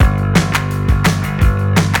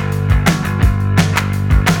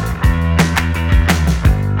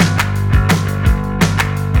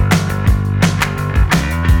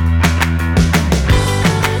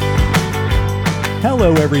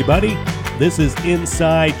Hello, everybody. This is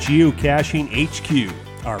Inside Geocaching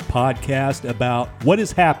HQ, our podcast about what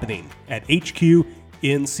is happening at HQ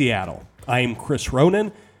in Seattle. I am Chris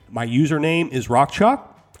Ronan. My username is RockChalk.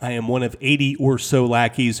 I am one of 80 or so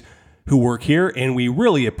lackeys who work here, and we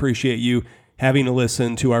really appreciate you having to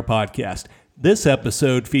listen to our podcast. This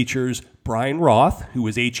episode features Brian Roth, who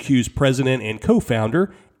is HQ's president and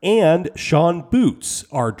co-founder, and Sean Boots,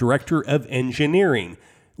 our director of engineering.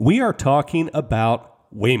 We are talking about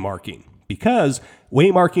waymarking because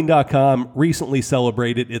waymarking.com recently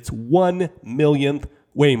celebrated its 1 millionth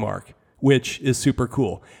waymark, which is super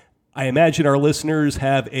cool. I imagine our listeners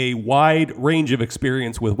have a wide range of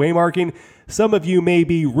experience with waymarking. Some of you may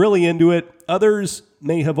be really into it. Others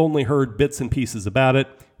may have only heard bits and pieces about it.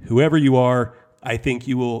 Whoever you are, I think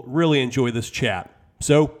you will really enjoy this chat.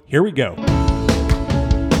 So here we go.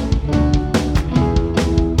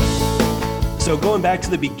 So going back to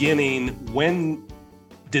the beginning, when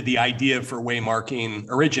did the idea for waymarking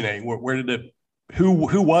originate? Where did it? Who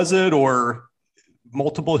was it, or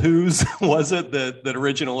multiple who's was it that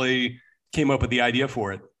originally came up with the idea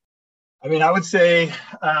for it? I mean, I would say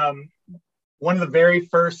one of the very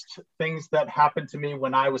first things that happened to me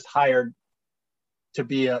when I was hired to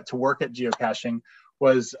work at geocaching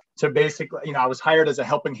was to basically, I was hired as a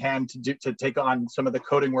helping hand to take on some of the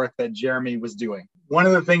coding work that Jeremy was doing. One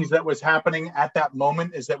of the things that was happening at that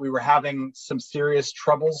moment is that we were having some serious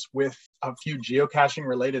troubles with a few geocaching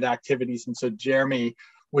related activities. And so Jeremy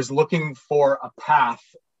was looking for a path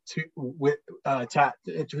to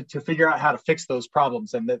figure out how to fix those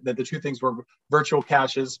problems. And the two things were virtual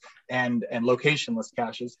caches and locationless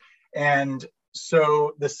caches. And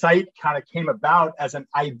so the site kind of came about as an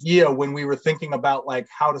idea when we were thinking about like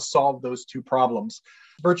how to solve those two problems.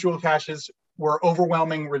 Virtual caches were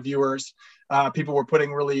overwhelming reviewers. People were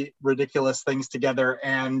putting really ridiculous things together,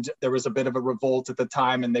 and there was a bit of a revolt at the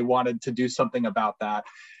time, and they wanted to do something about that.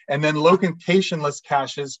 And then locationless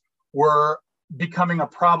caches were becoming a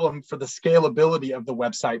problem for the scalability of the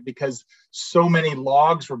website because so many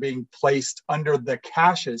logs were being placed under the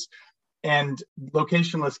caches. And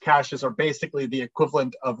locationless caches are basically the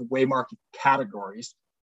equivalent of waymarking categories.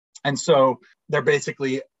 And so they're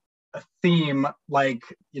basically a theme like,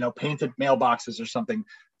 painted mailboxes or something.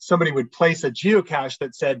 Somebody would place a geocache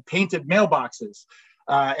that said painted mailboxes.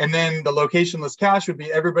 And then the locationless cache would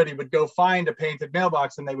be everybody would go find a painted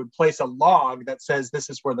mailbox and they would place a log that says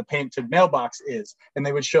this is where the painted mailbox is. And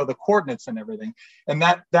they would show the coordinates and everything. And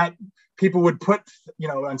that people would put,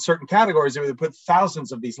 in certain categories, they would put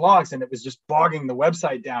thousands of these logs, and it was just bogging the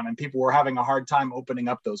website down. And people were having a hard time opening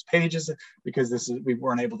up those pages because we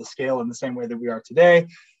weren't able to scale in the same way that we are today.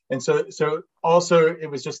 And so also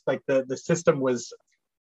it was just like the system was,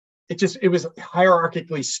 it was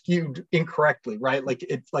hierarchically skewed incorrectly, right?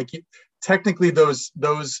 Technically those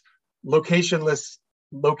locationless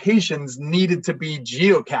locations needed to be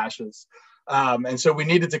geocaches. And so we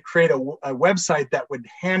needed to create a website that would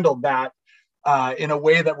handle that in a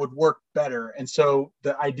way that would work better. And so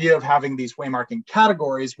the idea of having these waymarking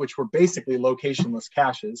categories, which were basically locationless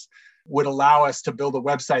caches, would allow us to build a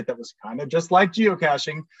website that was kind of just like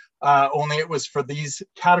geocaching, only it was for these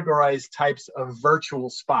categorized types of virtual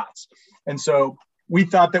spots. And so we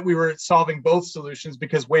thought that we were solving both solutions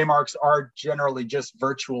because waymarks are generally just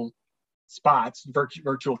virtual spots,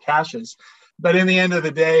 virtual caches. But in the end of the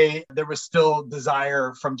day, there was still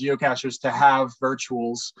desire from geocachers to have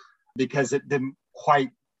virtuals because it didn't quite,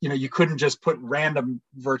 you couldn't just put random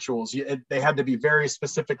virtuals. They had to be very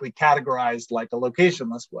specifically categorized like a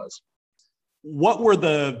locationless was. What were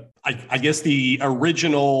the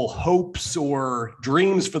original hopes or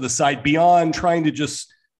dreams for the site beyond trying to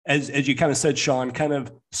just, as you kind of said, Sean, kind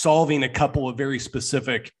of solving a couple of very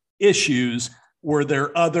specific issues? Were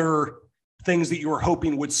there other things that you were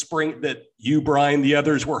hoping would spring, that you, Brian, the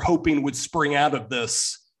others were hoping would spring out of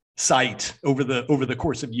this site over the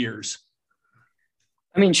course of years?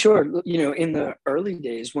 I mean, sure. In the early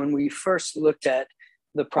days, when we first looked at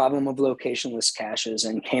the problem of locationless caches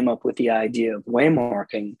and came up with the idea of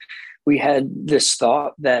waymarking, we had this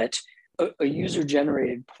thought that a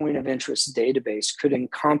user-generated point of interest database could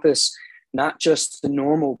encompass not just the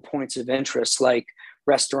normal points of interest like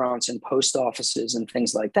restaurants and post offices and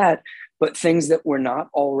things like that, but things that were not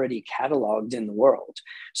already cataloged in the world.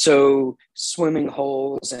 So swimming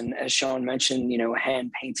holes, and as Sean mentioned,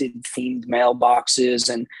 hand-painted themed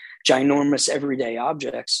mailboxes and ginormous everyday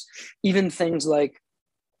objects, even things like,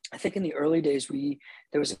 I think in the early days,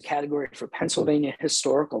 there was a category for Pennsylvania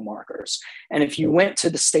historical markers. And if you went to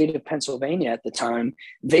the state of Pennsylvania at the time,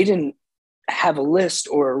 they didn't have a list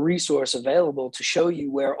or a resource available to show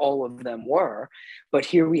you where all of them were. But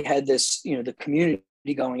here we had this, the community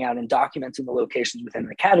going out and documenting the locations within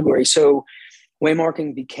the category. So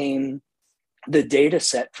waymarking became the data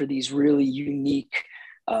set for these really unique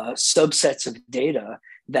subsets of data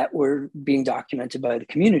that were being documented by the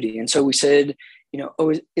community. And so we said,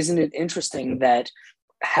 oh, isn't it interesting that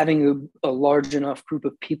having a large enough group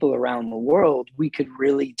of people around the world, we could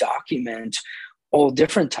really document all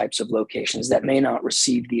different types of locations that may not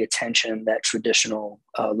receive the attention that traditional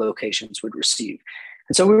locations would receive.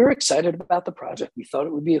 And so we were excited about the project. We thought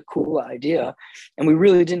it would be a cool idea, and we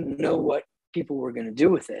really didn't know what people were going to do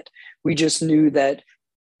with it. We just knew that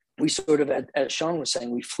we sort of, as Sean was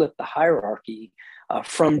saying, we flipped the hierarchy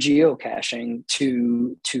from geocaching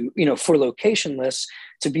to for location lists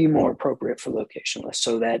to be more appropriate for location lists,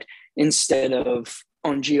 so that instead of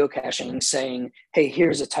on geocaching saying, hey,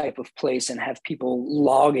 here's a type of place and have people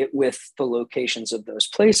log it with the locations of those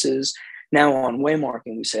places, now on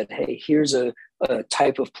waymarking, we said, hey, here's a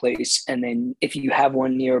type of place. And then if you have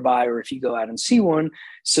one nearby, or if you go out and see one,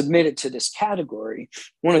 submit it to this category.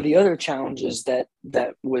 One of the other challenges that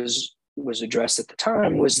was addressed at the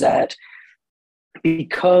time was that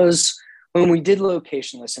because when we did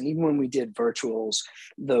location lists and even when we did virtuals,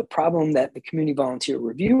 the problem that the community volunteer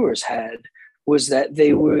reviewers had was that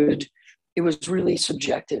it was really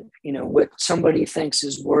subjective. What somebody thinks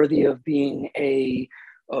is worthy of being a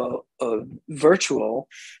virtual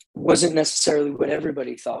wasn't necessarily what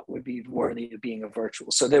everybody thought would be worthy of being a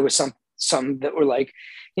virtual. So there was some that were like,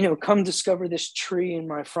 come discover this tree in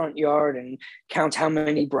my front yard and count how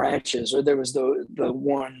many branches. Or there was the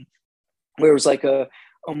one where it was like a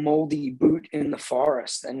moldy boot in the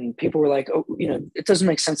forest, and people were like, oh, it doesn't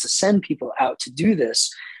make sense to send people out to do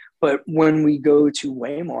this. But when we go to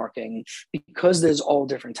waymarking, because there's all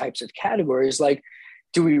different types of categories, like,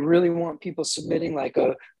 do we really want people submitting like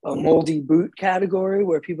a moldy boot category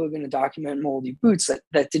where people are going to document moldy boots?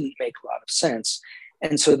 That didn't make a lot of sense.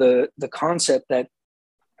 And so the concept that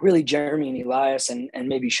really Jeremy and Elias, and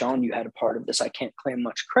maybe Sean, you had a part of this, I can't claim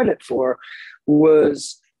much credit for,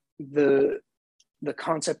 was the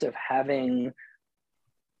concept of having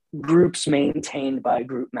groups maintained by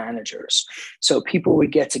group managers. So people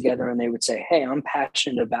would get together and they would say, hey, I'm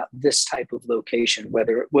passionate about this type of location,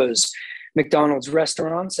 whether it was McDonald's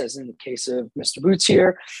restaurants, as in the case of Mr. Boots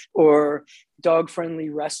here, or dog-friendly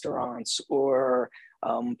restaurants, or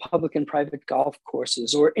public and private golf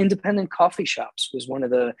courses, or independent coffee shops was one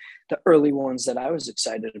of the early ones that I was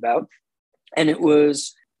excited about. And it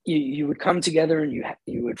was, you would come together and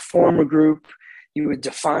you would form a group, you would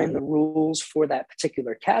define the rules for that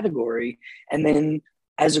particular category, and then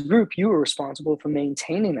as a group, you were responsible for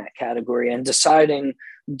maintaining that category and deciding,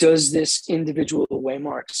 does this individual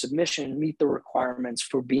waymark submission meet the requirements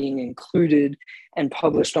for being included and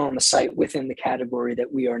published on the site within the category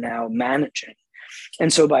that we are now managing?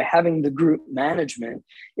 And so by having the group management,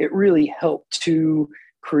 it really helped to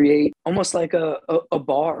create almost like a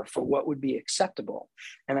bar for what would be acceptable.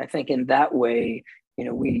 And I think in that way,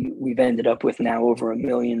 we've ended up with now over 1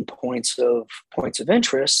 million points of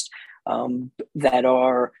interest that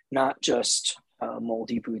are not just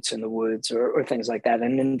moldy boots in the woods or things like that.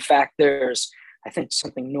 And in fact, there's, I think,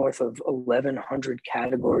 something north of 1,100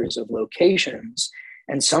 categories of locations,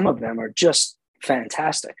 and some of them are just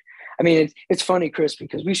fantastic. I mean, it's funny, Chris,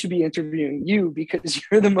 because we should be interviewing you because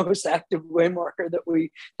you're the most active waymarker that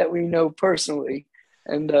we know personally,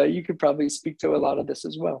 and you could probably speak to a lot of this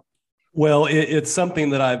as well. Well, it's something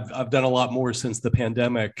that I've done a lot more since the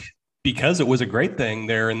pandemic, because it was a great thing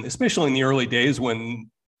there. And especially in the early days when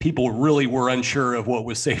people really were unsure of what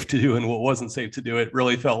was safe to do and what wasn't safe to do, it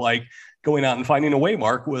really felt like going out and finding a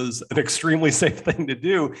waymark was an extremely safe thing to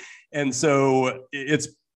do. And so it's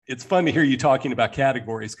fun to hear you talking about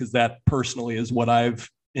categories, because that personally is what I've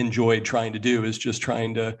enjoyed trying to do, is just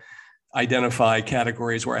trying to identify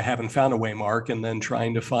categories where I haven't found a waymark and then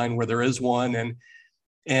trying to find where there is one.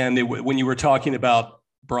 When you were talking about,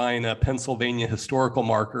 Brian, Pennsylvania historical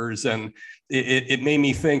markers, and it made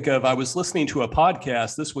me think of, I was listening to a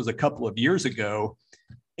podcast, this was a couple of years ago,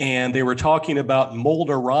 and they were talking about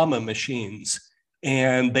Mold-A-Rama machines,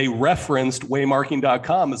 and they referenced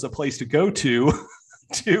waymarking.com as a place to go to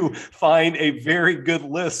find a very good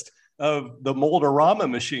list of the Mold-A-Rama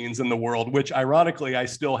machines in the world, which ironically, I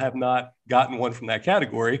still have not gotten one from that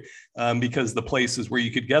category because the places where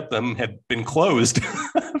you could get them have been closed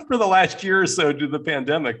for the last year or so due to the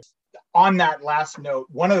pandemic. On that last note,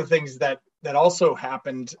 one of the things that also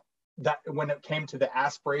happened that when it came to the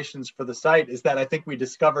aspirations for the site is that I think we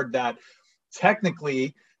discovered that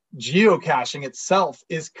technically geocaching itself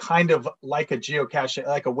is kind of like a geocache,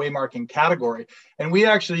 like a waymarking category. And we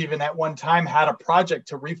actually even at one time had a project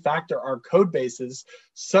to refactor our code bases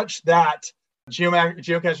such that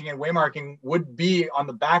geocaching and waymarking would be on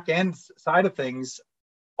the back end side of things,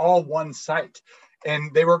 all one site,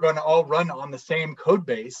 and they were going to all run on the same code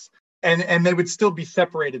base, and they would still be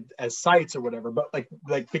separated as sites or whatever. But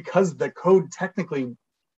like because the code technically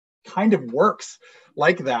kind of works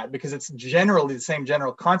like that, because it's generally the same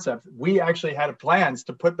general concept, we actually had plans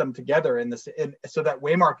to put them together so that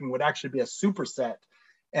waymarking would actually be a superset,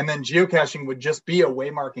 and then geocaching would just be a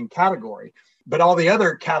waymarking category. But all the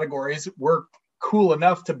other categories were cool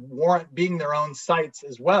enough to warrant being their own sites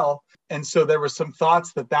as well. And so there were some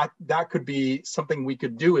thoughts that could be something we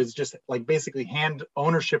could do, is just like basically hand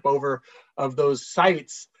ownership over of those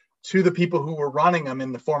sites to the people who were running them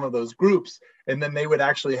in the form of those groups. And then they would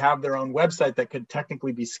actually have their own website that could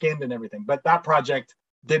technically be skinned and everything. But that project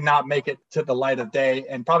did not make it to the light of day,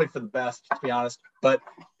 and probably for the best, to be honest. But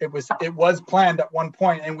it was planned at one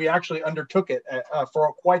point, and we actually undertook it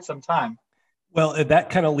for quite some time. Well, that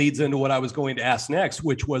kind of leads into what I was going to ask next,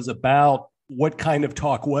 which was about what kind of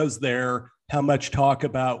talk was there? How much talk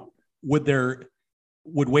about would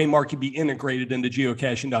waymarking be integrated into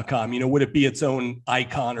geocaching.com? Would it be its own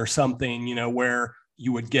icon or something, where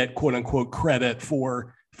you would get quote unquote credit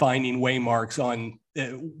for finding waymarks on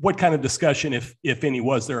what kind of discussion, if any,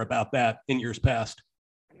 was there about that in years past?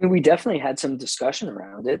 We definitely had some discussion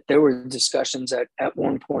around it. There were discussions at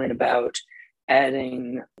one point about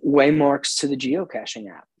adding waymarks to the geocaching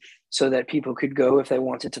app so that people could go if they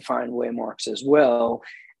wanted to find waymarks as well.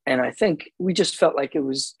 And I think we just felt like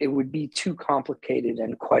it would be too complicated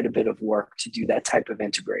and quite a bit of work to do that type of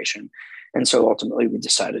integration. And so ultimately we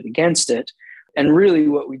decided against it. And really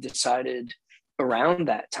what we decided around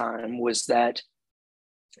that time was that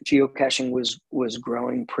geocaching was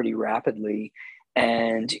growing pretty rapidly.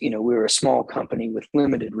 And, we were a small company with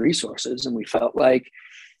limited resources, and we felt like,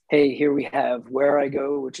 hey, here we have Where I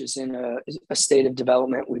Go, which is in a state of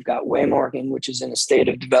development. We've got waymarking, which is in a state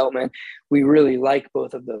of development. We really like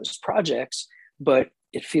both of those projects, but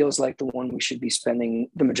it feels like the one we should be spending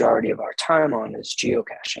the majority of our time on is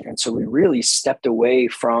geocaching. And so we really stepped away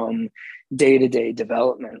from day-to-day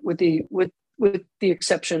development, with the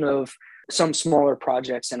exception of some smaller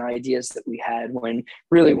projects and ideas that we had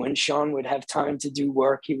when Sean would have time to do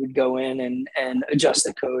work, he would go in and adjust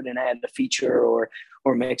the code and add a feature or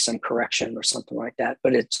make some correction or something like that.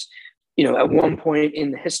 But it's, at one point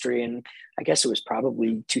in the history, and I guess it was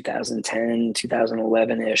probably 2010,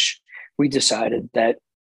 2011-ish, we decided that,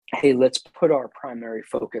 hey, let's put our primary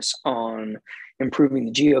focus on improving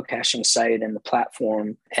the geocaching site and the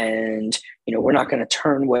platform. And, we're not going to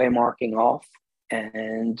turn waymarking off.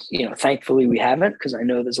 And, thankfully we haven't, because I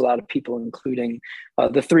know there's a lot of people, including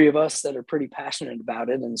the three of us, that are pretty passionate about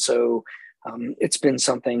it. And so it's been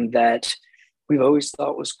something that we've always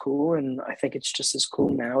thought was cool. And I think it's just as cool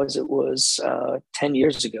now as it was 10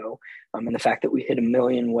 years ago. And the fact that we hit 1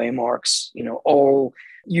 million waymarks, all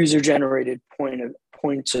user-generated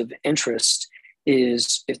points of interest,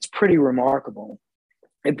 it's pretty remarkable.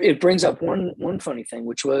 It brings up one funny thing,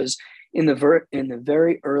 which was in the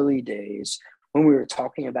very early days, when we were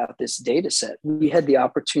talking about this data set, we had the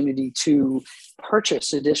opportunity to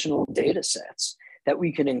purchase additional data sets that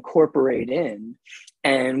we could incorporate in.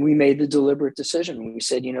 And we made the deliberate decision. We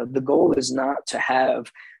said, the goal is not to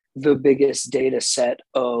have the biggest data set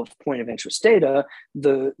of point of interest data.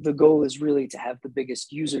 The goal is really to have the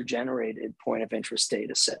biggest user generated point of interest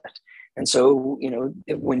data set. And so,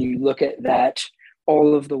 when you look at that,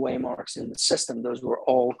 all of the waymarks in the system, those were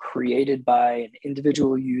all created by an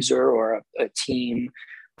individual user or a team,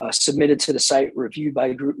 submitted to the site, reviewed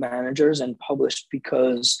by group managers, and published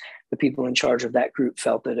because the people in charge of that group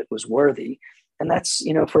felt that it was worthy. And that's,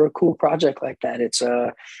 for a cool project like that,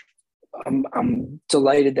 I'm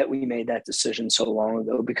delighted that we made that decision so long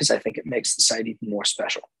ago, because I think it makes the site even more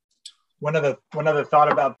special. One other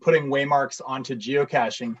thought about putting waymarks onto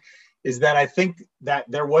geocaching is that I think that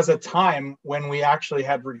there was a time when we actually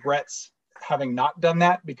had regrets having not done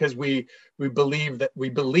that, because we believed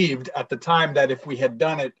at the time that if we had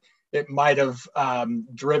done it, it might have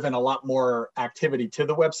driven a lot more activity to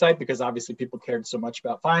the website, because obviously people cared so much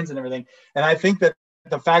about fines and everything. And I think that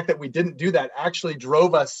the fact that we didn't do that actually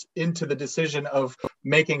drove us into the decision of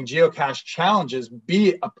making geocache challenges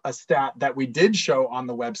be a stat that we did show on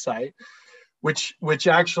the website, which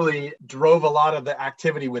actually drove a lot of the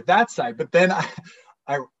activity with that site. But then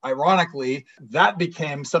ironically, that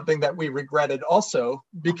became something that we regretted also,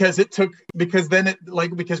 because we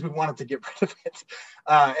wanted to get rid of it.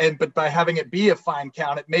 But by having it be a fine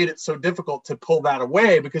count, it made it so difficult to pull that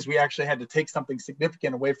away, because we actually had to take something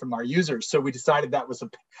significant away from our users. So we decided that was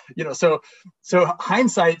so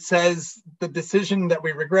hindsight says the decision that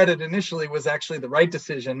we regretted initially was actually the right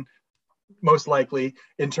decision. most likely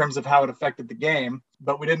in terms of how it affected the game,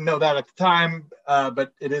 but we didn't know that at the time.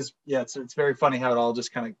 But it is, it's very funny how it all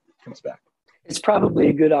just kind of comes back. It's probably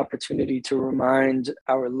a good opportunity to remind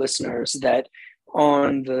our listeners that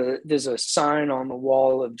there's a sign on the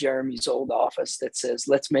wall of Jeremy's old office that says,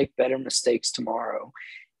 "Let's make better mistakes tomorrow."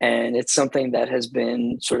 And it's something that has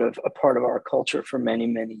been sort of a part of our culture for many,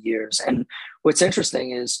 many years. And what's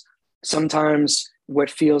interesting is sometimes what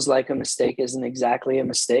feels like a mistake isn't exactly a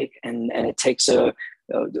mistake. And it takes a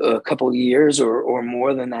couple of years or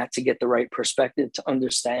more than that to get the right perspective to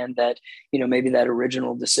understand that, maybe that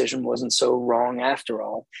original decision wasn't so wrong after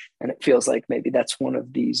all. And it feels like maybe that's one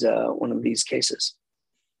of these cases.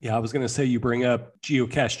 Yeah, I was going to say, you bring up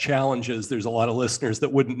geocache challenges. There's a lot of listeners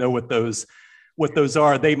that wouldn't know what those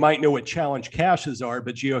are. They might know what challenge caches are,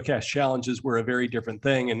 but geocache challenges were a very different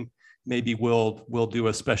thing. And maybe we'll do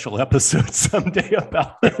a special episode someday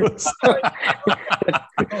about those.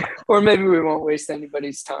 Or maybe we won't waste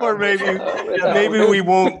anybody's time. Or maybe we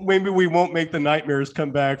won't. Maybe we won't make the nightmares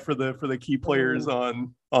come back for the key players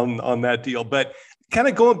on that deal. But kind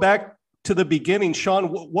of going back to the beginning, Sean,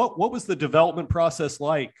 what was the development process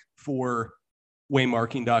like for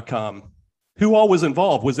waymarking.com? Who all was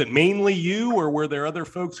involved? Was it mainly you, or were there other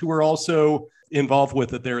folks who were also involved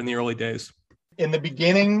with it there in the early days? In the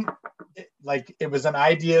beginning, it was an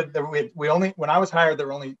idea that we only, when I was hired, there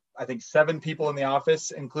were only, I think, 7 people in the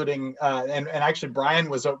office, including, and actually Brian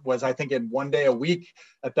was I think in 1 day a week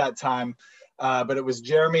at that time. But it was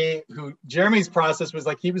Jeremy Jeremy's process was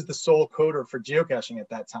he was the sole coder for geocaching at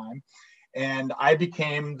that time. And I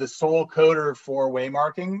became the sole coder for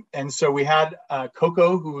waymarking. And so we had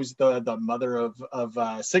Coco, who's the mother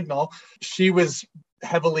of Signal. She was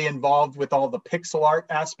heavily involved with all the pixel art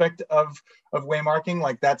aspect of waymarking.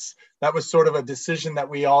 That was sort of a decision that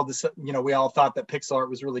we all thought that pixel art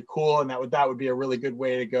was really cool, and that would be a really good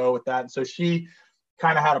way to go with that. And so she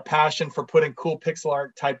kind of had a passion for putting cool pixel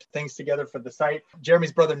art type things together for the site.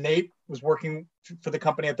 Jeremy's brother Nate was working for the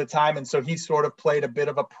company at the time, and so he sort of played a bit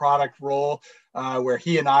of a product role where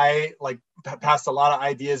he and I passed a lot of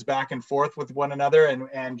ideas back and forth with one another,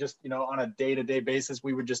 and just on a day-to-day basis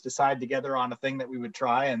we would just decide together on a thing that we would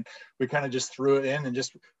try, and we kind of just threw it in and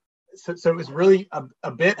just so it was really a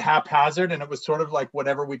bit haphazard, and it was sort of like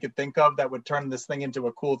whatever we could think of that would turn this thing into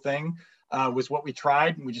a cool thing was what we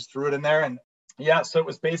tried, and we just threw it in there. And yeah, so it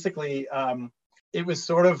was basically, it was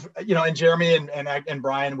sort of, and Jeremy and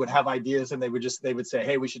Brian would have ideas, and they would say,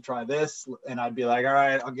 "Hey, we should try this," and I'd be like, "All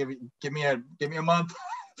right, I'll give me a month,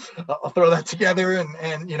 I'll throw that together,"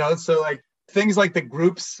 and so things like the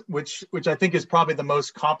groups, which I think is probably the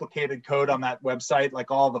most complicated code on that website,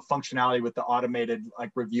 all the functionality with the automated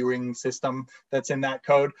reviewing system that's in that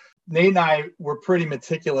code. Nate and I were pretty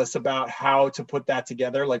meticulous about how to put that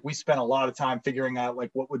together. We spent a lot of time figuring out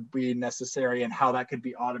what would be necessary and how that could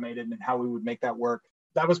be automated and how we would make that work.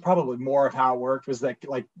 That was probably more of how it worked, was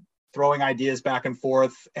throwing ideas back and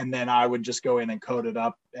forth, and then I would just go in and code it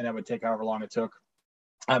up, and it would take however long it took.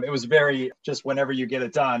 It was very just whenever you get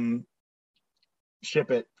it done,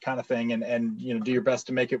 ship it kind of thing, and do your best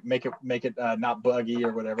to make it not buggy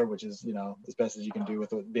or whatever, which is as best as you can do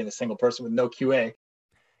with being a single person with no QA.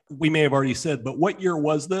 We may have already said, but what year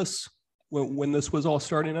was this when this was all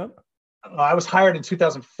starting up? I was hired in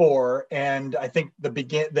 2004, and I think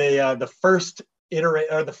the first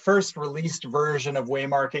the first released version of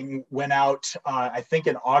waymarking went out I think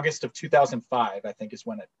in August of 2005. I think is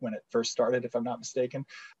when it first started, if I'm not mistaken.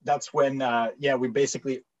 That's when we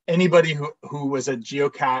basically, anybody who was a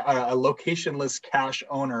locationless cache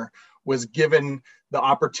owner was given the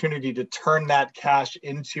opportunity to turn that cache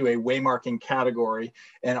into a waymarking category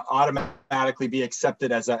and automatically be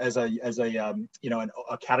accepted as a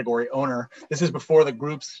category owner. This is before the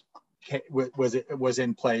groups was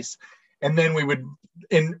in place. And then we would,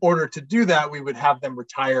 in order to do that, we would have them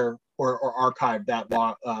retire or archive that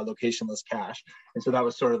locationless cache. And so that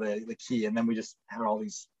was sort of the key. And then we just had all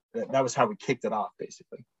these, that was how we kicked it off,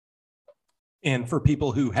 basically. And for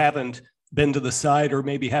people who haven't been to the site or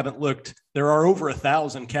maybe haven't looked, there are over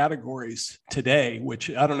 1,000 categories today, which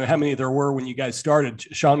I don't know how many there were when you guys started.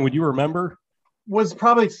 Sean, would you remember? Was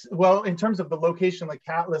probably, well, in terms of the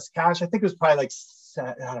locationless cache, I think it was probably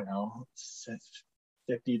I don't know,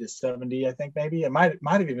 50 to 70, I think maybe. It might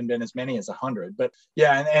have even been as many as 100. But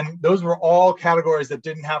yeah, and those were all categories that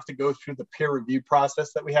didn't have to go through the peer review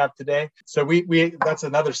process that we have today. So we that's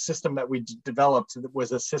another system that we developed. It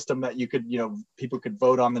was a system that you could, people could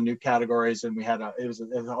vote on the new categories, and we had it was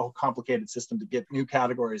a whole complicated system to get new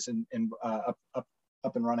categories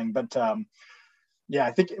up and running. But yeah,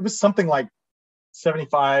 I think it was something like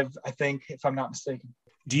 75, I think, if I'm not mistaken.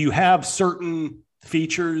 Do you have certain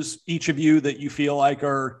features, each of you, that you feel like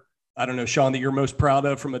are, I don't know, Sean, that you're most proud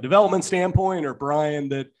of from a development standpoint, or Brian,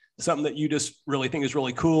 that something that you just really think is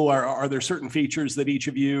really cool? Are there certain features that each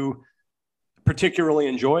of you particularly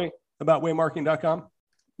enjoy about waymarking.com?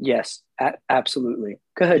 Yes, absolutely.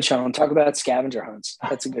 Go ahead, Sean. Talk about scavenger hunts.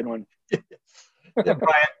 That's a good one. Yeah,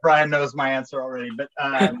 Brian knows my answer already, but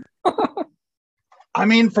I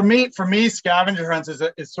mean, for me, scavenger hunts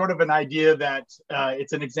is sort of an idea that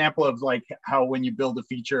it's an example of like how when you build a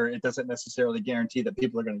feature, it doesn't necessarily guarantee that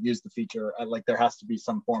people are going to use the feature. Like there has to be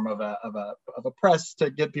some form of a press to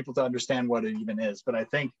get people to understand what it even is. But I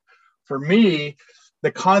think for me,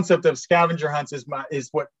 the concept of scavenger hunts is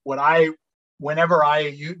what I, whenever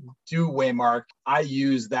I do Waymark, I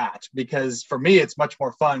use that, because for me, it's much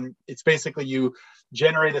more fun. It's basically you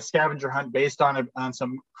generate a scavenger hunt based on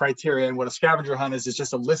some criteria. And what a scavenger hunt is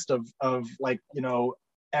just a list of like,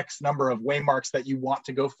 X number of waymarks that you want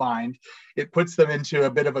to go find. It puts them into a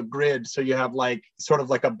bit of a grid. So you have like sort of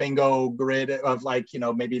like a bingo grid of like,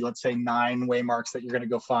 maybe let's say 9 waymarks that you're going to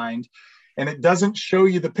go find. And it doesn't show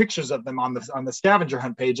you the pictures of them on the scavenger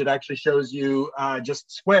hunt page. It actually shows you just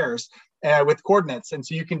squares with coordinates. And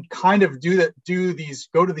so you can kind of go to these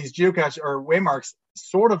geocache or waymarks,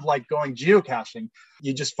 sort of like going geocaching.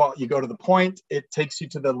 You go to the point, it takes you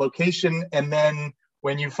to the location, and then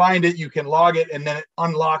when you find it, you can log it, and then it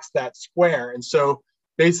unlocks that square. And so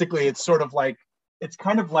basically it's sort of like, it's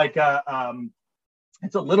kind of like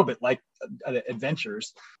it's a little bit like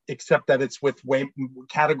adventures, except that it's with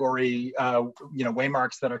category,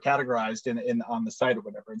 waymarks that are categorized in on the site or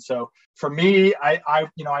whatever. And so for me,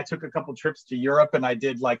 I took a couple trips to Europe, and I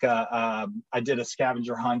did like a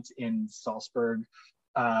scavenger hunt in Salzburg,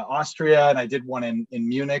 Austria, and I did one in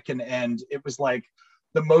Munich, and it was like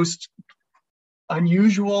the most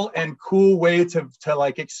unusual and cool way to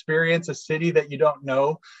like experience a city that you don't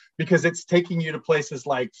know, because it's taking you to places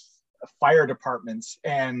like fire departments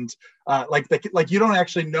and like you don't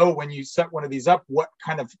actually know when you set one of these up what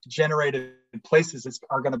kind of generated places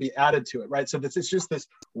are going to be added to it, right? So this is just this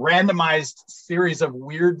randomized series of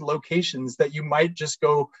weird locations that you might just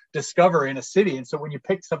go discover in a city. And so when you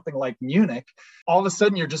pick something like Munich, all of a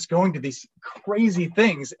sudden you're just going to these crazy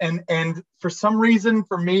things. And for some reason,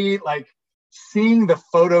 for me, like seeing the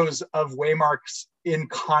photos of waymarks in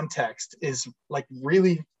context is like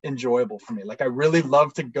really enjoyable for me. Like I really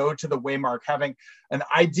love to go to the waymark having an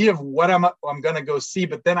idea of what I'm going to go see,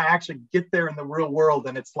 but then I actually get there in the real world,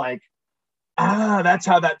 and it's like, that's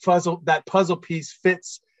how that puzzle piece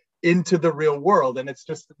fits into the real world. And it's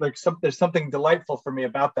just like there's something delightful for me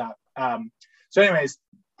about that. So anyways,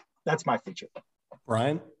 that's my feature.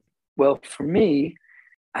 Brian? Well, for me,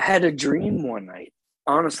 I had a dream one night,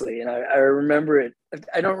 honestly, and I remember it.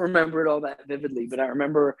 I don't remember it all that vividly, but I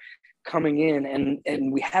remember coming in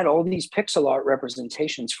and we had all these pixel art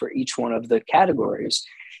representations for each one of the categories.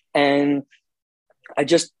 And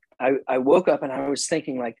I woke up and I was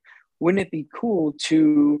thinking, like, wouldn't it be cool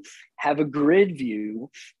to have a grid view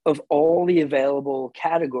of all the available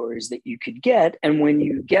categories that you could get? And when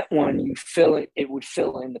you get one, you fill it, it would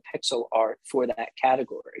fill in the pixel art for that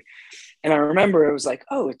category. And I remember it was like,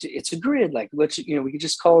 oh, it's a grid. Like, we could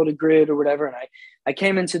just call it a grid or whatever. And I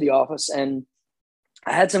came into the office and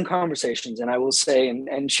I had some conversations, and I will say,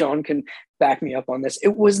 and Sean can back me up on this,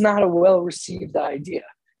 it was not a well-received idea.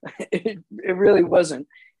 It really wasn't.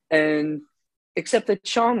 And except that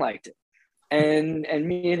Sean liked it. And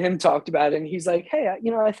me and him talked about it, and he's like, hey,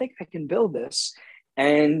 I think I can build this.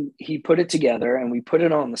 And he put it together, and we put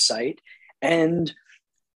it on the site. And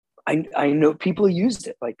I know people used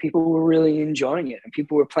it. Like, people were really enjoying it, and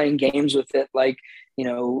people were playing games with it, like,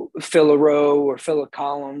 fill a row or fill a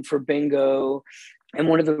column for bingo. And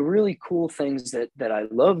one of the really cool things that I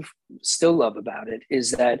still love about it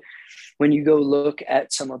is that when you go look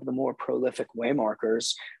at some of the more prolific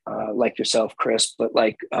waymarkers, like yourself, Chris, but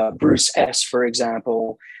like Bruce S., for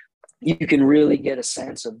example, you can really get a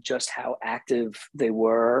sense of just how active they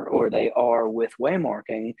were or they are with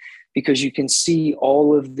waymarking, because you can see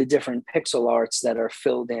all of the different pixel arts that are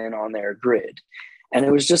filled in on their grid. And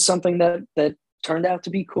it was just something that turned out to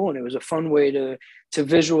be cool. And it was a fun way to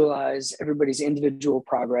visualize everybody's individual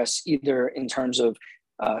progress, either in terms of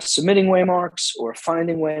submitting waymarks or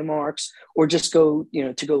finding waymarks, or just go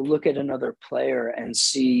look at another player and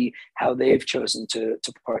see how they've chosen to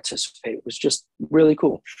participate. It was just really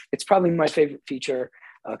cool. It's probably my favorite feature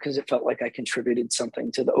because it felt like I contributed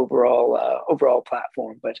something to the overall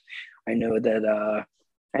platform. But I know that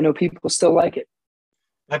I know people still like it.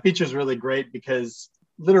 That feature is really great because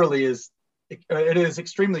literally it is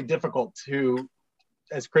extremely difficult to,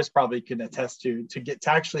 as Chris probably can attest to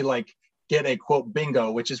actually like get a quote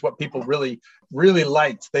bingo, which is what people really, really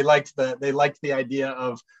liked. They liked the idea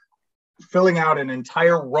of filling out an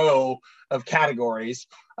entire row of categories,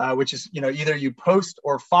 which is, either you post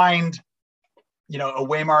or find, a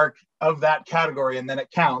waymark of that category, and then it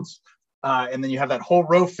counts. And then you have that whole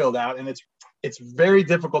row filled out, and it's very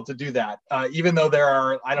difficult to do that. Even though there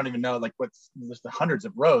are, I don't even know, like there's the hundreds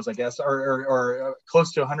of rows, I guess, or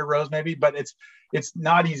close to 100 rows maybe, but it's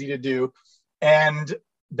not easy to do. And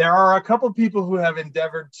there are a couple people who have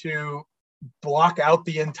endeavored to block out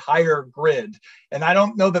the entire grid. And I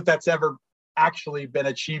don't know that that's ever actually been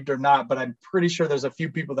achieved or not, but I'm pretty sure there's a few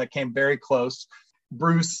people that came very close.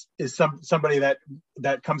 Bruce is somebody that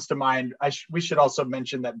comes to mind. We should also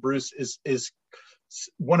mention that Bruce is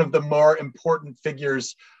one of the more important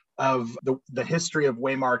figures of the history of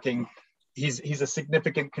waymarking. He's a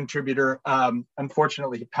significant contributor.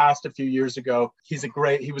 Unfortunately, he passed a few years ago.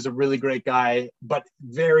 He was a really great guy, but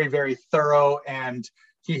very, very thorough. And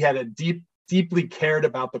he had deeply cared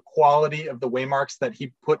about the quality of the waymarks that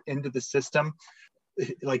he put into the system.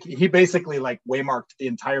 Like he basically waymarked the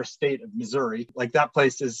entire state of Missouri. Like that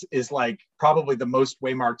place is like probably the most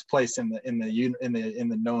waymarked place in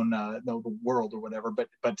the known the world or whatever. But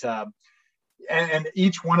and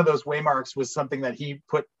each one of those waymarks was something that he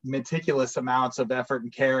put meticulous amounts of effort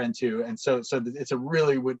and care into. And so it's a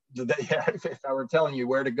really if I were telling you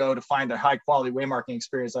where to go to find a high quality waymarking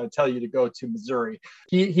experience, I'd tell you to go to Missouri.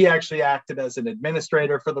 He actually acted as an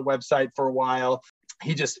administrator for the website for a while.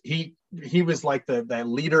 He was like the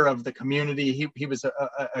leader of the community. He was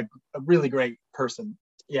a really great person.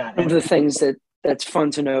 Yeah. One of the things that's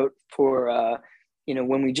fun to note for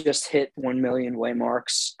when we just hit 1 million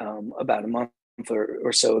waymarks about a month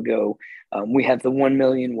or so ago, we had the 1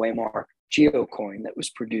 million waymark geocoin that was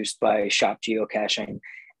produced by Shop Geocaching.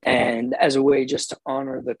 And as a way just to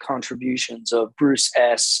honor the contributions of Bruce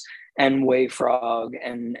S. and Wayfrog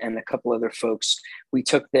and a couple other folks, we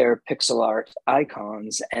took their pixel art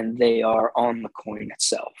icons and they are on the coin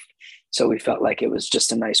itself. So we felt like it was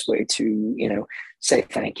just a nice way to, say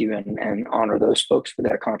thank you and honor those folks for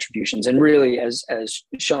their contributions. And really, as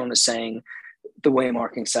Sean is saying, the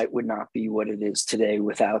waymarking site would not be what it is today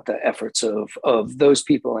without the efforts of those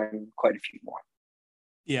people and quite a few more.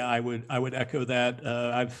 Yeah, I would echo that.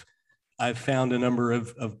 I've found a number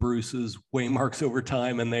of Bruce's waymarks over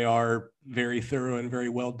time, and they are very thorough and very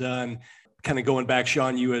well done. Kind of going back,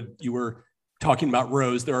 Sean, you were talking about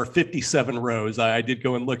rows. There are 57 rows. I did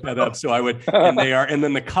go and look that up. So and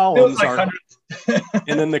then the columns are,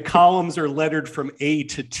 and then the columns are lettered from A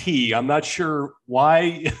to T. I'm not sure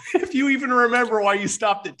why, if you even remember why you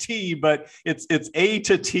stopped at T, but it's A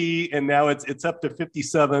to T, and now it's up to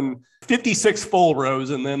 56 full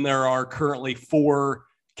rows. And then there are currently 4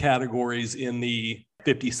 categories in the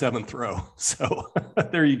 57th row. So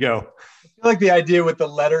there you go. I feel like the idea with the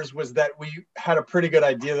letters was that we had a pretty good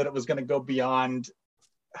idea that it was going to go beyond.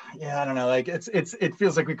 Yeah, I don't know. Like it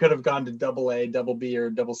feels like we could have gone to double A, double B, or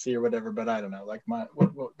double C or whatever. But I don't know. Like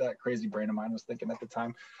what that crazy brain of mine was thinking at the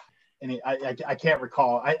time. And I can't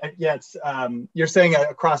recall. It's you're saying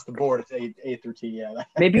across the board it's A through T. Yeah.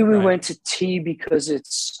 Maybe we went to T because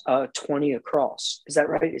it's 20 across. Is that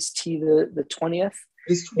right? Is T the 20th?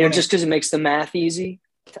 Just because it makes the math easy.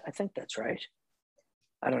 I think that's right.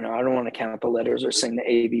 I don't know. I don't want to count the letters or sing the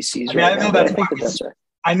ABCs.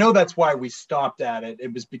 I know that's why we stopped at it.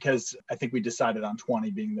 It was because I think we decided on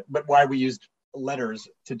 20 but why we used letters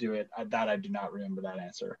to do it, that I do not remember that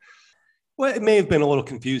answer. Well, it may have been a little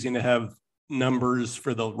confusing to have numbers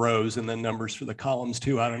for the rows and then numbers for the columns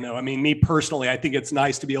too. I don't know. I mean, me personally, I think it's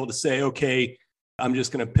nice to be able to say, okay, I'm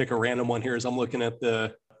just going to pick a random one here as I'm looking at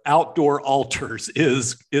the outdoor altars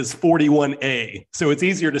is 41A. So it's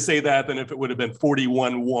easier to say that than if it would have been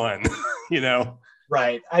 41-1,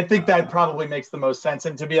 Right. I think that probably makes the most sense.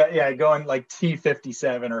 And to be, going like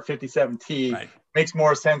T57 or 57T makes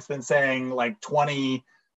more sense than saying like 20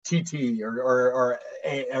 TT or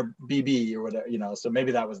BB or whatever, so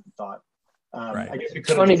maybe that was the thought. I guess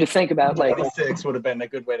it's funny to think about, like 26 would have been a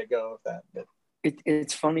good way to go with that. But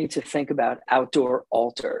it's funny to think about outdoor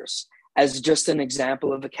altars as just an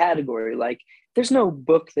example of a category. Like there's no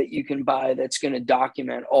book that you can buy that's going to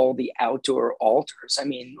document all the outdoor altars. I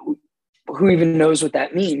mean, who even knows what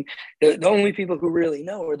that means? The only people who really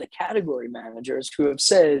know are the category managers who have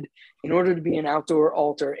said, in order to be an outdoor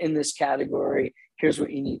altar in this category, here's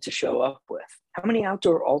what you need to show up with. How many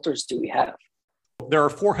outdoor altars do we have? There are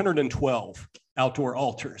 412 outdoor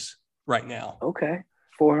altars right now. Okay,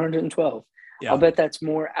 412. Yeah. I'll bet that's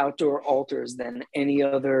more outdoor altars than any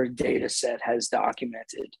other data set has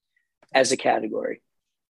documented as a category.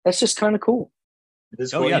 That's just kind of cool.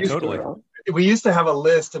 Oh, yeah, totally. we used to have a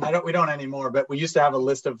list, and we don't anymore, but we used to have a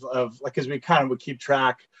list of like, because we kind of would keep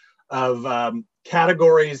track of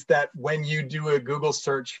categories that when you do a Google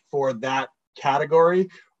search for that category,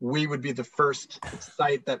 we would be the first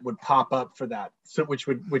site that would pop up for that. So which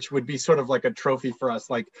would be sort of like a trophy for us,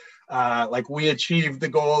 like we achieved the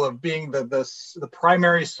goal of being the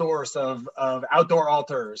primary source of outdoor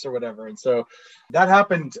altars or whatever. And so that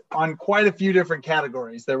happened on quite a few different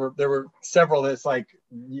categories. There were several that's like,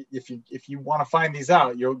 if you want to find these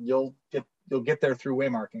out, you'll get there through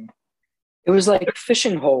waymarking. It was like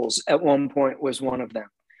fishing holes at one point was one of them,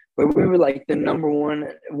 where we were like the number one.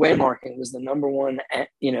 Waymarking was the number one,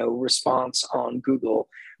 response on Google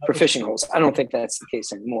for fishing holes. I don't think that's the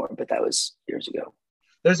case anymore, but that was years ago.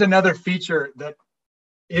 There's another feature that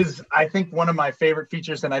is, I think, one of my favorite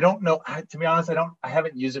features, and I don't know, to be honest, I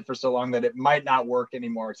haven't used it for so long that it might not work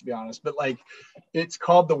anymore, to be honest, but like, it's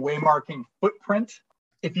called the waymarking footprint.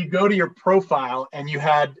 If you go to your profile and you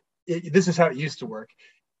had, this is how it used to work.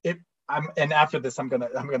 And after this, I'm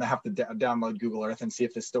gonna have to download Google Earth and see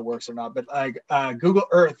if this still works or not. But like Google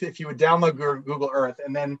Earth, if you would download Google Earth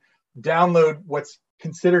and then download what's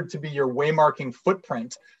considered to be your waymarking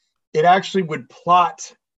footprint, it actually would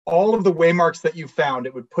plot all of the waymarks that you found.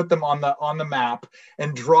 It would put them on the map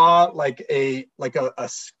and draw like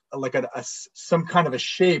some kind of a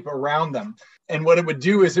shape around them. And what it would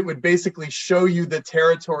do is it would basically show you the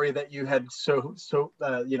territory that you had so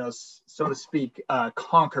to speak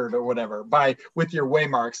conquered or whatever with your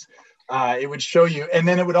waymarks. It would show you, and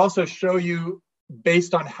then it would also show you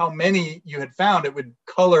based on how many you had found. It would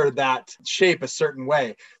color that shape a certain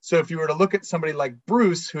way. So if you were to look at somebody like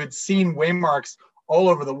Bruce, who had seen waymarks all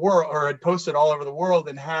over the world or had posted all over the world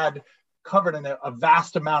and had covered in a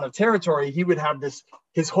vast amount of territory, he would have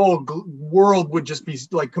his whole world would just be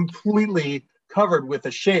like completely covered with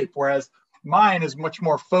a shape, whereas mine is much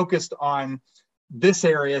more focused on this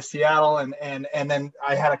area, Seattle, and then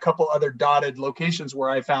I had a couple other dotted locations where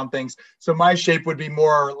I found things. So my shape would be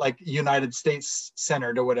more like United States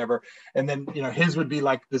centered or whatever. And then, his would be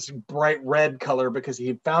like this bright red color because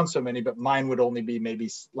he found so many, but mine would only be maybe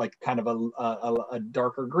like kind of a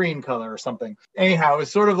darker green color or something. Anyhow, it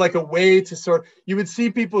was sort of like a way to you would see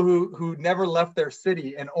people who never left their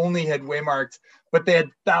city and only had waymarked, but they had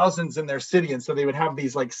thousands in their city. And so they would have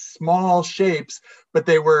these like small shapes, but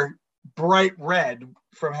they were bright red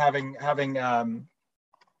from having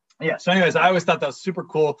so anyways, I always thought that was super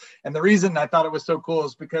cool, and the reason I thought it was so cool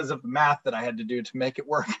is because of the math that I had to do to make it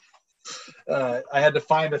work. I had to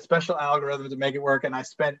find a special algorithm to make it work, and I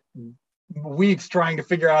spent weeks trying to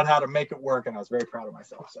figure out how to make it work, and I was very proud of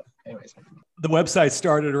myself. So anyways, the website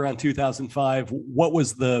started around 2005. What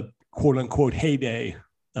was the quote unquote heyday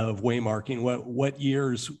of waymarking? What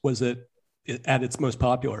years was it at its most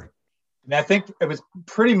popular? And I think it was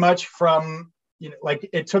pretty much from, like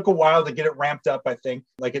it took a while to get it ramped up. I think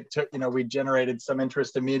like it took, we generated some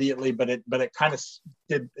interest immediately, but it kind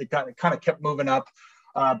of kept moving up.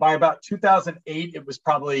 By about 2008, it was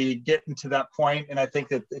probably getting to that point, and I think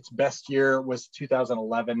that its best year was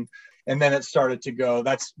 2011, and then it started to go.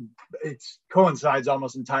 It coincides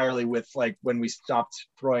almost entirely with like when we stopped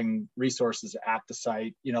throwing resources at the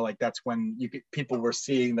site. Like that's when people were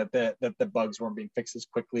seeing that the bugs weren't being fixed as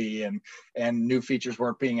quickly, and new features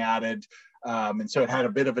weren't being added. And so it had a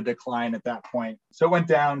bit of a decline at that point. So it went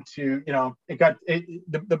down to,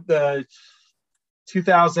 the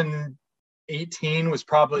 2018 was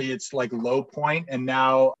probably its like low point. And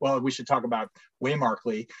now, well, we should talk about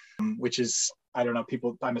Waymarkly, which is, I don't know,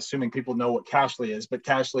 I'm assuming people know what Cachly is, but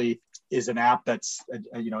Cachly is an app that's a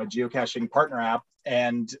geocaching partner app,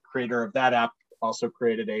 and creator of that app also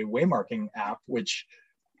created a waymarking app, which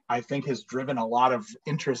I think has driven a lot of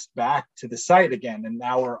interest back to the site again. And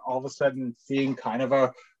now we're all of a sudden seeing kind of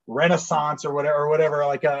a renaissance or whatever,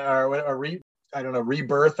 like a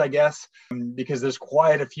rebirth, I guess, because there's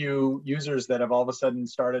quite a few users that have all of a sudden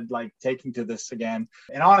started like taking to this again.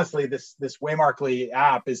 And honestly, this Waymarkly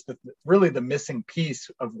app is really the missing piece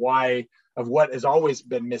of what has always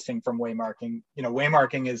been missing from waymarking.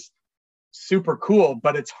 Waymarking is super cool,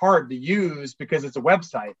 but it's hard to use because it's a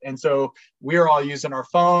website. And so we're all using our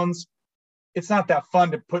phones. It's not that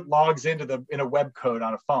fun to put logs in a web code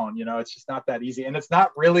on a phone. It's just not that easy. And it's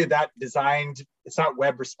not really that designed. It's not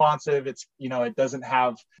web responsive. It's, it doesn't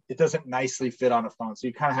nicely fit on a phone. So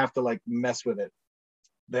you kind of have to like mess with it.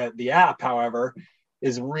 The app, however,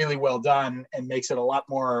 is really well done and makes it a lot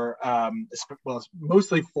more,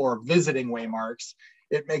 mostly for visiting waymarks.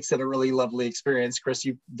 It makes it a really lovely experience. Chris,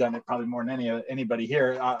 you've done it probably more than anybody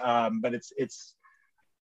here, but it's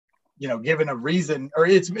given a reason, or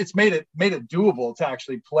it's made it doable to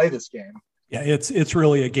actually play this game. Yeah, it's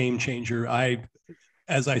really a game changer.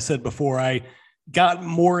 As I said before, I got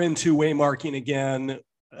more into waymarking again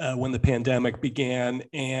when the pandemic began.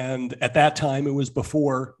 And at that time, it was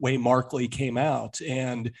before Waymarkly came out.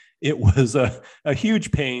 And it was a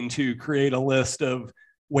huge pain to create a list of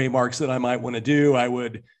waymarks that I might want to do. I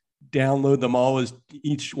would download them all as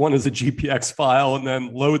each one as a GPX file and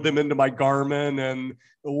then load them into my Garmin and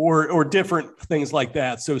or different things like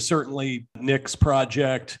that. So certainly Nick's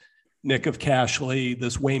project, Nick of Cachly,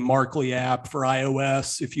 this Waymarkly app for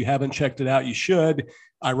iOS. If you haven't checked it out, you should.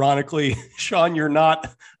 Ironically, Sean, you're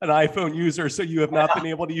not an iPhone user, so you have not been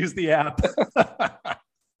able to use the app.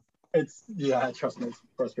 Trust me, it's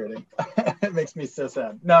frustrating. It makes me so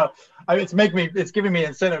sad. No, it's giving me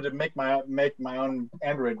incentive to make my own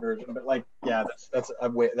Android version. But that's I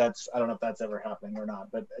don't know if that's ever happening or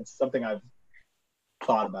not, but it's something I've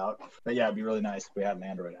thought about. But yeah, it'd be really nice if we had an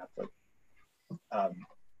Android app.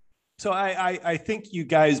 So I think you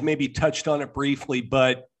guys maybe touched on it briefly,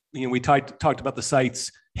 but we talked about the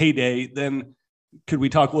site's heyday. Then could we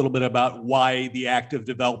talk a little bit about why the active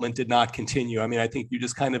development did not continue? I mean, I think you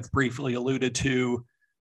just kind of briefly alluded to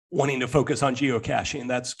wanting to focus on geocaching.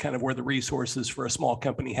 That's kind of where the resources for a small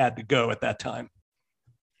company had to go at that time.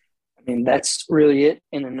 I mean, that's really it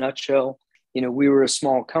in a nutshell. We were a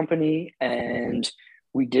small company and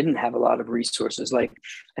we didn't have a lot of resources. Like,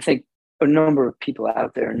 I think a number of people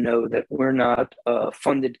out there know that we're not a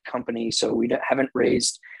funded company, so we haven't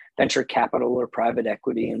raised venture capital or private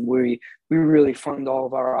equity, and we really fund all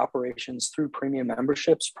of our operations through premium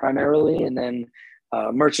memberships primarily, and then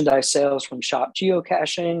merchandise sales from Shop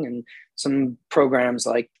Geocaching and some programs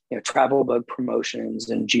like Travel Bug Promotions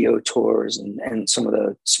and Geo Tours and some of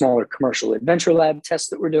the smaller commercial adventure lab tests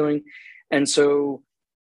that we're doing. And so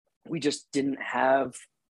we just didn't have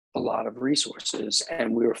a lot of resources,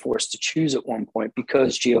 and we were forced to choose at one point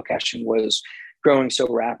because geocaching was growing so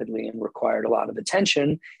rapidly and required a lot of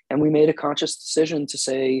attention. And we made a conscious decision to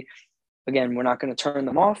say, again, we're not going to turn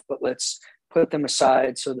them off, but let's put them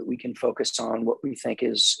aside so that we can focus on what we think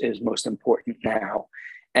is most important now.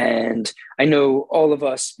 And I know all of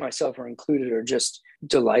us, myself included, are just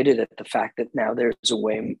delighted at the fact that now there's a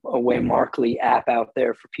Waymarkly app out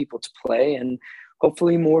there for people to play, and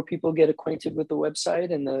hopefully more people get acquainted with the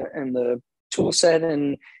website and the tool set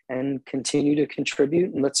and continue to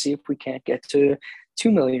contribute. And let's see if we can't get to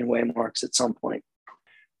 2 million waymarks at some point.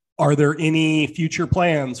 Are there any future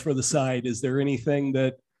plans for the site? Is there anything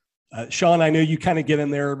that, Sean, I know you kind of get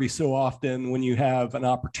in there every so often when you have an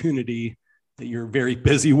opportunity that you're very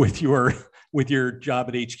busy with your job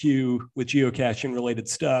at HQ with geocaching related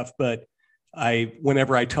stuff, but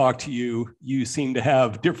whenever I talk to you, you seem to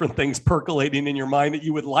have different things percolating in your mind that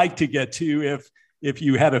you would like to get to if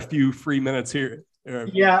you had a few free minutes here.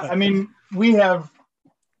 Yeah, I mean, it's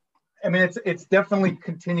definitely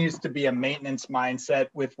continues to be a maintenance mindset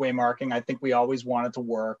with waymarking. I think we always want it to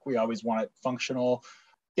work. We always want it functional.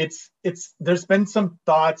 There's been some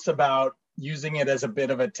thoughts about using it as a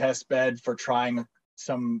bit of a test bed for trying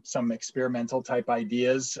some experimental type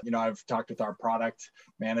ideas. I've talked with our product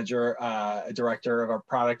manager, director of our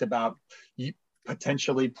product about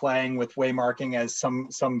potentially playing with waymarking as some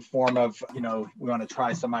form of, we want to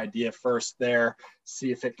try some idea first there,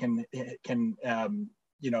 see if it can how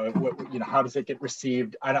does it get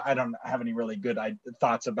received? I don't have any really good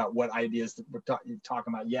thoughts about what ideas that we're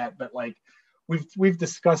talking about yet, but like we've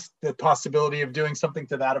discussed the possibility of doing something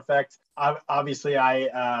to that effect. Obviously,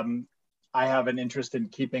 I have an interest in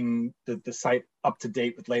keeping the site up to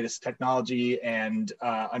date with latest technology and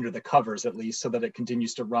under the covers, at least, so that it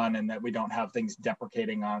continues to run and that we don't have things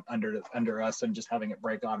deprecating under us and just having it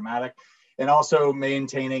break automatic. And also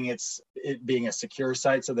maintaining it being a secure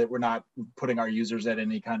site so that we're not putting our users at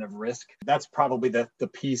any kind of risk. That's probably the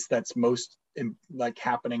piece that's most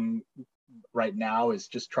happening right now, is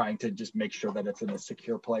just trying to just make sure that it's in a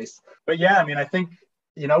secure place. But yeah, I mean, I think,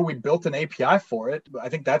 we built an API for it. I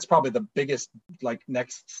think that's probably the biggest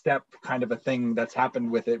next step kind of a thing that's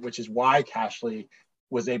happened with it, which is why Cachly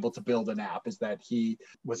was able to build an app, is that he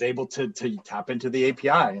was able to tap into the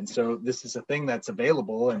API. And so this is a thing that's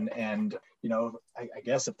available. And I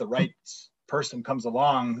guess if the right person comes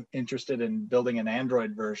along interested in building an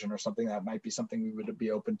Android version or something, that might be something we would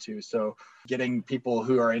be open to. So getting people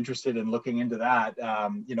who are interested in looking into that,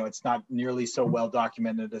 it's not nearly so well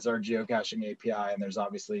documented as our geocaching API. And there's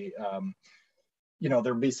obviously,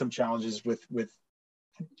 there'll be some challenges with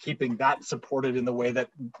keeping that supported in the way that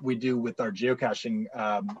we do with our geocaching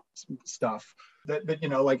stuff. But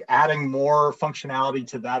adding more functionality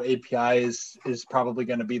to that API is probably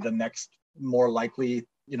going to be the next more likely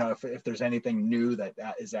if there's anything new that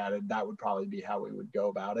is added, that would probably be how we would go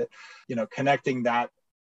about it. Connecting that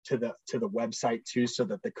to the website too, so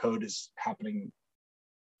that the code is happening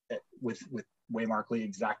with Waymarkly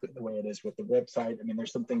exactly the way it is with the website. I mean,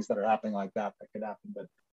 there's some things that are happening like that could happen, but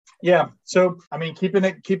yeah. So I mean, keeping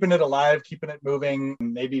it alive, keeping it moving,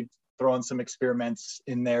 maybe throwing some experiments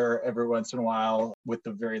in there every once in a while with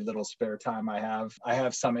the very little spare time I have. I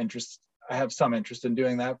have some interest in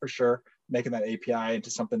doing that for sure. Making that API into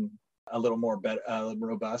something a little more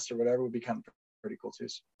robust or whatever would be kind of pretty cool too.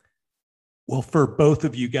 Well, for both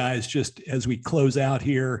of you guys, just as we close out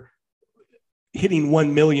here, hitting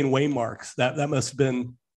 1 million waymarks, that must have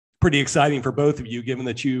been pretty exciting for both of you, given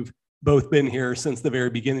that you've both been here since the very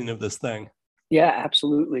beginning of this thing. Yeah,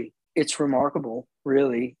 absolutely. It's remarkable,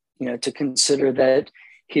 really, to consider that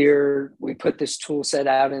here we put this tool set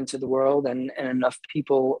out into the world and enough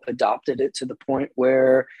people adopted it to the point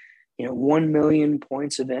where 1 million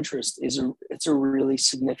points of interest it's a really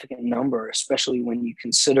significant number, especially when you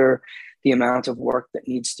consider the amount of work that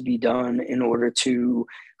needs to be done in order to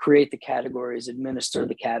create the categories, administer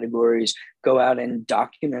the categories, go out and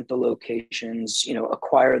document the locations,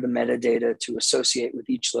 acquire the metadata to associate with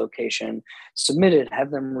each location, submit it, have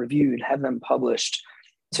them reviewed, have them published.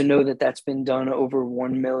 To know that that's been done over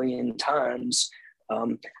 1 million times,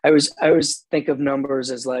 I always think of numbers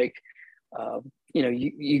as like,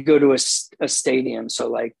 you go to a stadium. So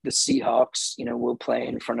like the Seahawks, will play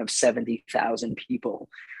in front of 70,000 people.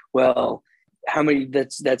 Well, how many?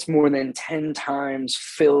 That's more than 10 times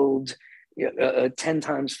filled, 10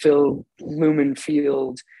 times filled Lumen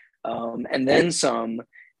Field, and then some,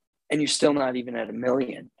 and you're still not even at 1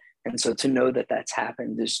 million. And so to know that that's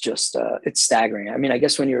happened is just, it's staggering. I mean, I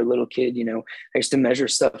guess when you're a little kid, I used to measure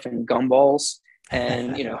stuff in gumballs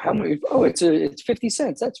and, how many, it's 50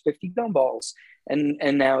 cents. That's 50 gumballs. And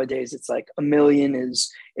nowadays it's like 1 million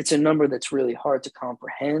it's a number that's really hard to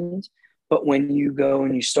comprehend. But when you go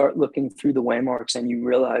and you start looking through the waymarks and you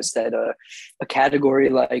realize that a category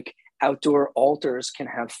like outdoor altars can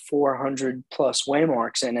have 400 plus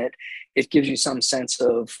waymarks in it, it gives you some sense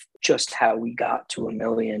of just how we got to 1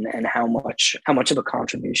 million and how much of a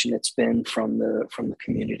contribution it's been from the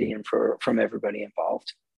community and from everybody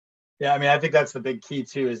involved. Yeah, I mean, I think that's the big key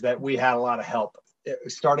too, is that we had a lot of help.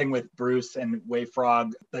 Starting with Bruce and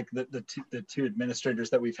Wayfrog, like the two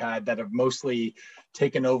administrators that we've had that have mostly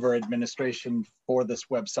taken over administration for this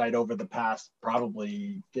website over the past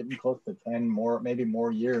probably getting close to 10 more, maybe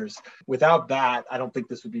more years. Without that, I don't think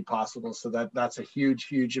this would be possible. So that's a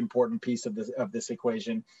huge important piece of this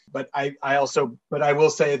equation. But I will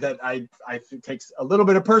say that I take a little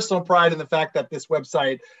bit of personal pride in the fact that this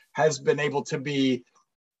website has been able to be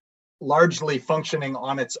largely functioning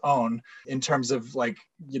on its own in terms of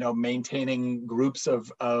maintaining groups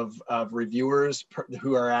of reviewers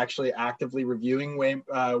who are actually actively reviewing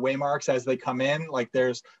waymarks as they come in. Like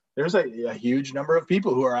there's a huge number of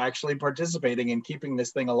people who are actually participating in keeping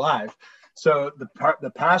this thing alive. So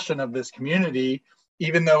the passion of this community,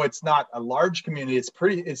 even though it's not a large community, it's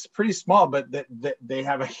pretty small, but they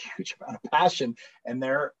have a huge amount of passion and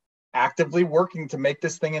they're actively working to make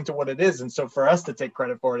this thing into what it is. And so for us to take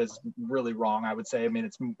credit for it is really wrong, I would say. I mean,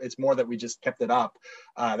 it's more that we just kept it up.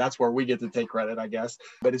 That's where we get to take credit, I guess.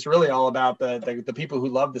 But it's really all about the people who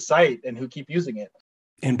love the site and who keep using it.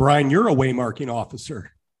 And Brian, you're a waymarking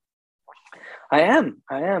officer. I am.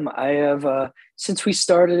 I have, since we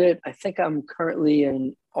started it, I think I'm currently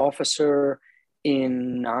an officer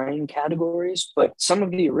in 9 categories, but some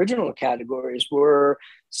of the original categories were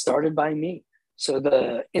started by me. So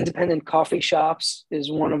the independent coffee shops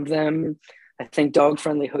is one of them. I think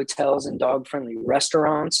dog-friendly hotels and dog-friendly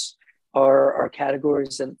restaurants are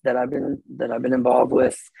categories that I've been involved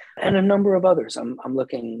with, and a number of others. I'm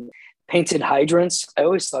looking painted hydrants. I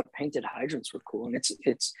always thought painted hydrants were cool, and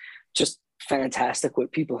it's just fantastic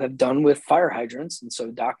what people have done with fire hydrants, and so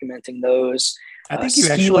documenting those. I think you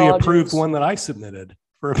actually approved one that I submitted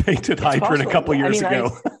for a painted hydrant a couple years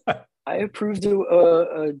ago. I approved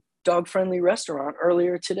a dog-friendly restaurant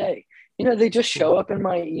earlier today. They just show up in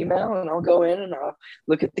my email and I'll go in and I'll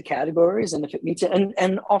look at the categories, and if it meets it,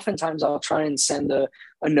 and oftentimes I'll try and send a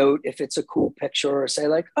note if it's a cool picture, or say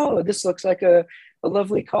like, oh, this looks like a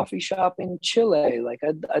lovely coffee shop in Chile. Like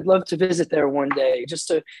I'd love to visit there one day, just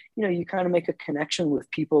to, you kind of make a connection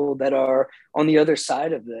with people that are on the other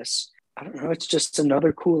side of this. I don't know. It's just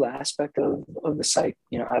another cool aspect of the site.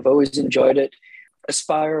 I've always enjoyed it.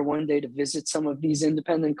 Aspire one day to visit some of these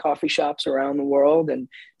independent coffee shops around the world and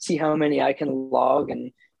see how many I can log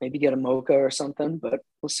and maybe get a mocha or something, but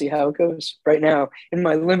we'll see how it goes. Right now, in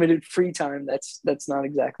my limited free time, that's not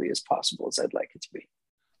exactly as possible as I'd like it to be.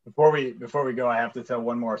 Before we go, I have to tell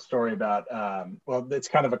one more story about, well, it's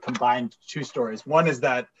kind of a combined two stories. One is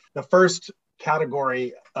that the first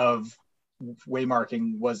category of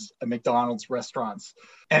waymarking was a McDonald's restaurants.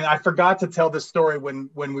 And I forgot to tell this story when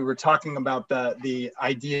we were talking about the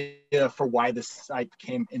idea for why this site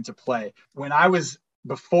came into play.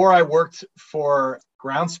 Before I worked for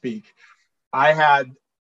Groundspeak, I had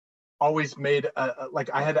always made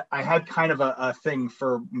I had kind of a thing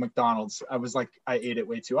for McDonald's. I was like, I ate it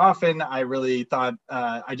way too often. I really thought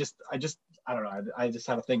I just I don't know. I just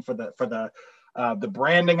had a thing for the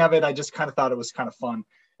branding of it. I just kind of thought it was kind of fun.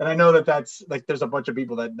 And I know that's like, there's a bunch of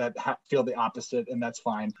people that feel the opposite, and that's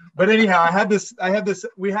fine. But anyhow,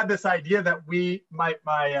 we had this idea that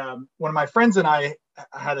one of my friends and I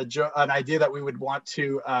had an idea that we would want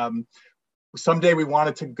to, someday we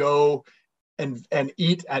wanted to go and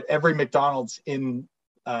eat at every McDonald's in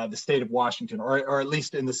the state of Washington, or at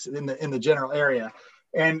least in the general area.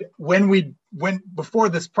 And before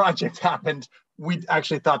this project happened, we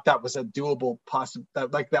actually thought that was a doable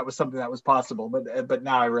that was something that was possible. But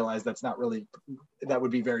now I realize that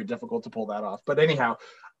would be very difficult to pull that off. But anyhow,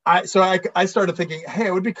 I started thinking, hey,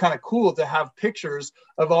 it would be kind of cool to have pictures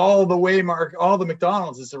of all the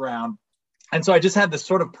McDonald's is around. And so I just had this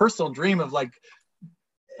sort of personal dream of like,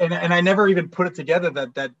 and I never even put it together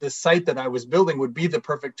that this site that I was building would be the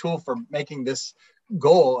perfect tool for making this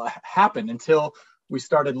goal happen, until we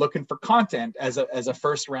started looking for content as a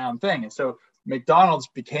first round thing. And so McDonald's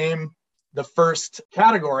became the first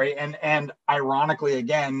category. And ironically,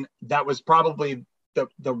 again, that was probably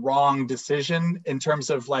the wrong decision in terms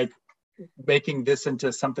of like making this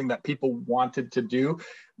into something that people wanted to do,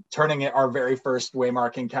 turning it our very first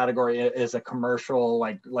waymarking category is a commercial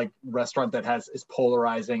like restaurant that is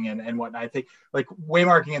polarizing and whatnot. I think like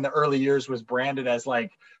waymarking in the early years was branded as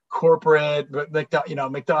like corporate, but like,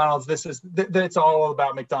 McDonald's, it's all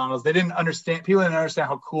about McDonald's. People didn't understand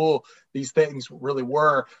how cool these things really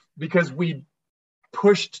were, because we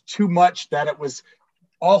pushed too much that it was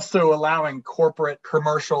also allowing corporate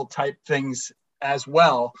commercial type things as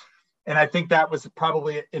well. And I think that was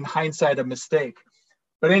probably, in hindsight, a mistake.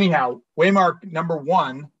 But anyhow, Waymark number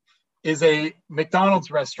 1 is a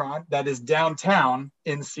McDonald's restaurant that is downtown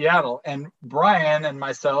in Seattle. And Brian and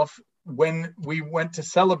myself, when we went to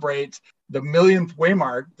celebrate the millionth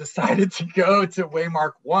Waymark, decided to go to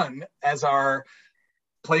Waymark 1 as our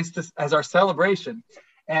place, as our celebration.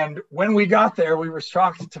 And when we got there, we were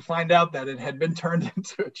shocked to find out that it had been turned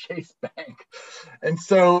into a Chase Bank. And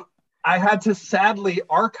so I had to sadly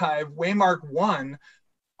archive Waymark 1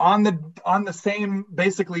 on the same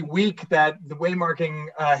basically week that the waymarking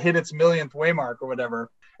hit its millionth Waymark or whatever.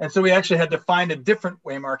 And so we actually had to find a different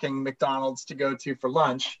waymarking McDonald's to go to for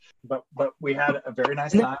lunch, but we had a very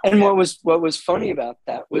nice time. And what was funny about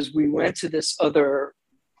that was we went to this other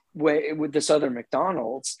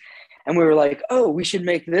McDonald's, and we were like, oh, we should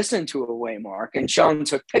make this into a Waymark. And Sean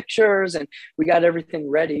took pictures and we got everything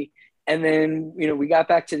ready. And then, we got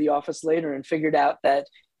back to the office later and figured out that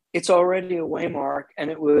it's already a Waymark, and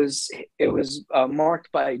it was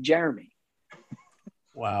marked by Jeremy.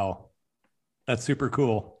 Wow. That's super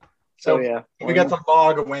cool. So yeah, we got to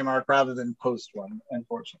log a Waymark rather than post one,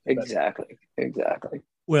 unfortunately. Exactly.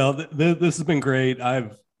 Well, this has been great.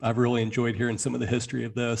 I've really enjoyed hearing some of the history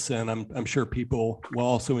of this, and I'm sure people will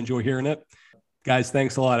also enjoy hearing it. Guys,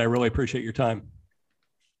 thanks a lot. I really appreciate your time.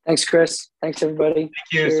 Thanks, Chris. Thanks, everybody. Thank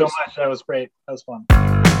you so much. That was great. That was fun.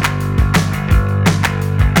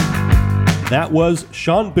 That was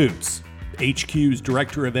Sean Boots, HQ's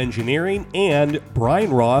Director of Engineering, and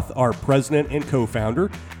Brian Roth, our President and Co-founder.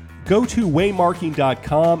 Go to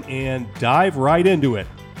waymarking.com and dive right into it.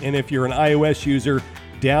 And if you're an iOS user,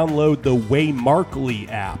 download the Waymarkly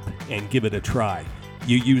app and give it a try.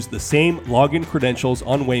 You use the same login credentials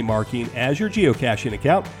on Waymarking as your geocaching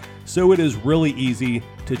account, so it is really easy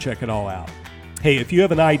to check it all out. Hey, if you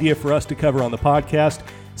have an idea for us to cover on the podcast,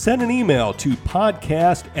 send an email to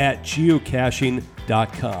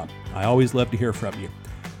podcast@geocaching.com. I always love to hear from you.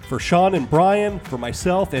 For Sean and Brian, for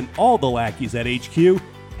myself, and all the lackeys at HQ,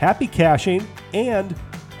 happy caching and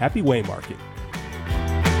happy waymarking.